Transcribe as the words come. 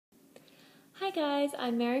Hi guys,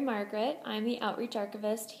 I'm Mary Margaret. I'm the Outreach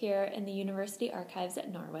Archivist here in the University Archives at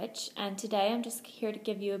Norwich, and today I'm just here to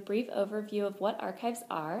give you a brief overview of what archives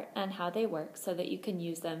are and how they work so that you can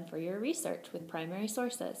use them for your research with primary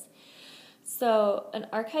sources. So an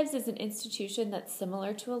archives is an institution that's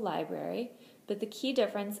similar to a library, but the key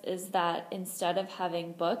difference is that instead of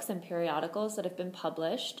having books and periodicals that have been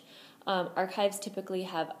published, archives typically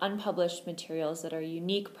have unpublished materials that are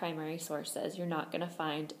unique primary sources you're not going to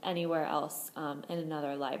find anywhere else in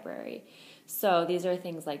another library. So these are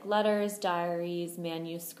things like letters, diaries,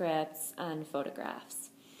 manuscripts, and photographs.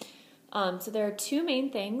 So there are two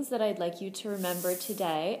main things that I'd like you to remember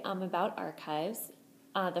today about archives.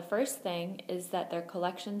 The first thing is that their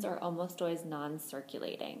collections are almost always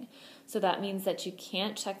non-circulating. So that means that you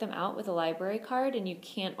can't check them out with a library card and you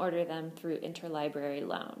can't order them through interlibrary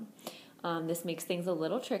loan. This makes things a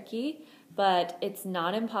little tricky, but it's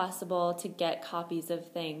not impossible to get copies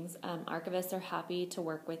of things. Archivists are happy to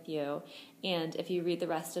work with you, and if you read the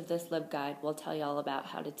rest of this LibGuide, we'll tell you all about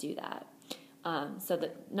how to do that. So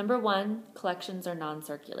number one, collections are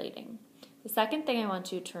non-circulating. The second thing I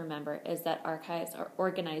want you to remember is that archives are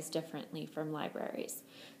organized differently from libraries.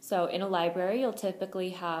 So in a library, you'll typically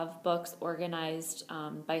have books organized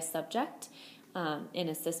by subject in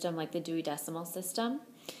a system like the Dewey Decimal System.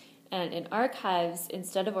 And in archives,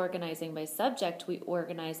 instead of organizing by subject, we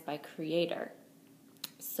organize by creator.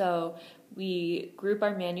 So we group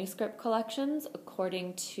our manuscript collections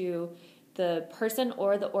according to the person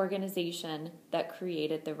or the organization that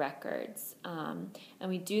created the records. And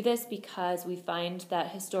we do this because we find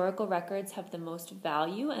that historical records have the most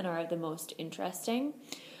value and are the most interesting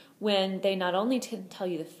when they not only can tell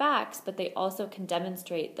you the facts, but they also can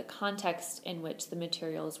demonstrate the context in which the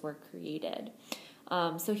materials were created.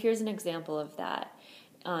 So here's an example of that.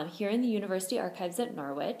 Here in the University Archives at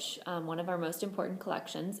Norwich, one of our most important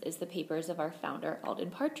collections is the papers of our founder,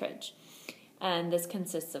 Alden Partridge. And this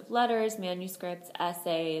consists of letters, manuscripts,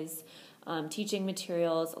 essays, teaching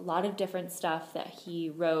materials, a lot of different stuff that he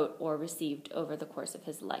wrote or received over the course of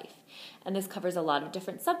his life. And this covers a lot of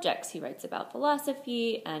different subjects. He writes about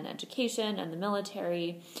philosophy and education and the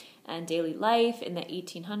military and daily life in the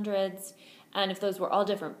 1800s. And if those were all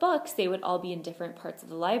different books, they would all be in different parts of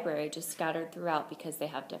the library, just scattered throughout because they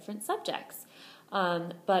have different subjects.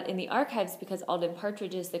 But in the archives, because Alden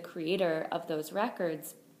Partridge is the creator of those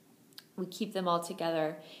records, we keep them all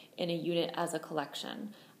together in a unit as a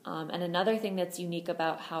collection. And another thing that's unique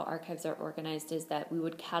about how archives are organized is that we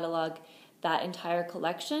would catalog that entire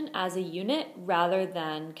collection as a unit rather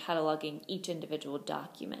than cataloging each individual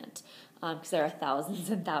document, because there are thousands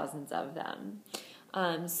and thousands of them.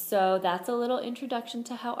 So that's a little introduction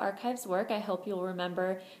to how archives work. I hope you'll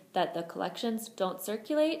remember that the collections don't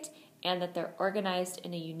circulate and that they're organized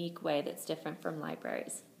in a unique way that's different from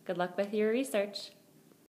libraries. Good luck with your research.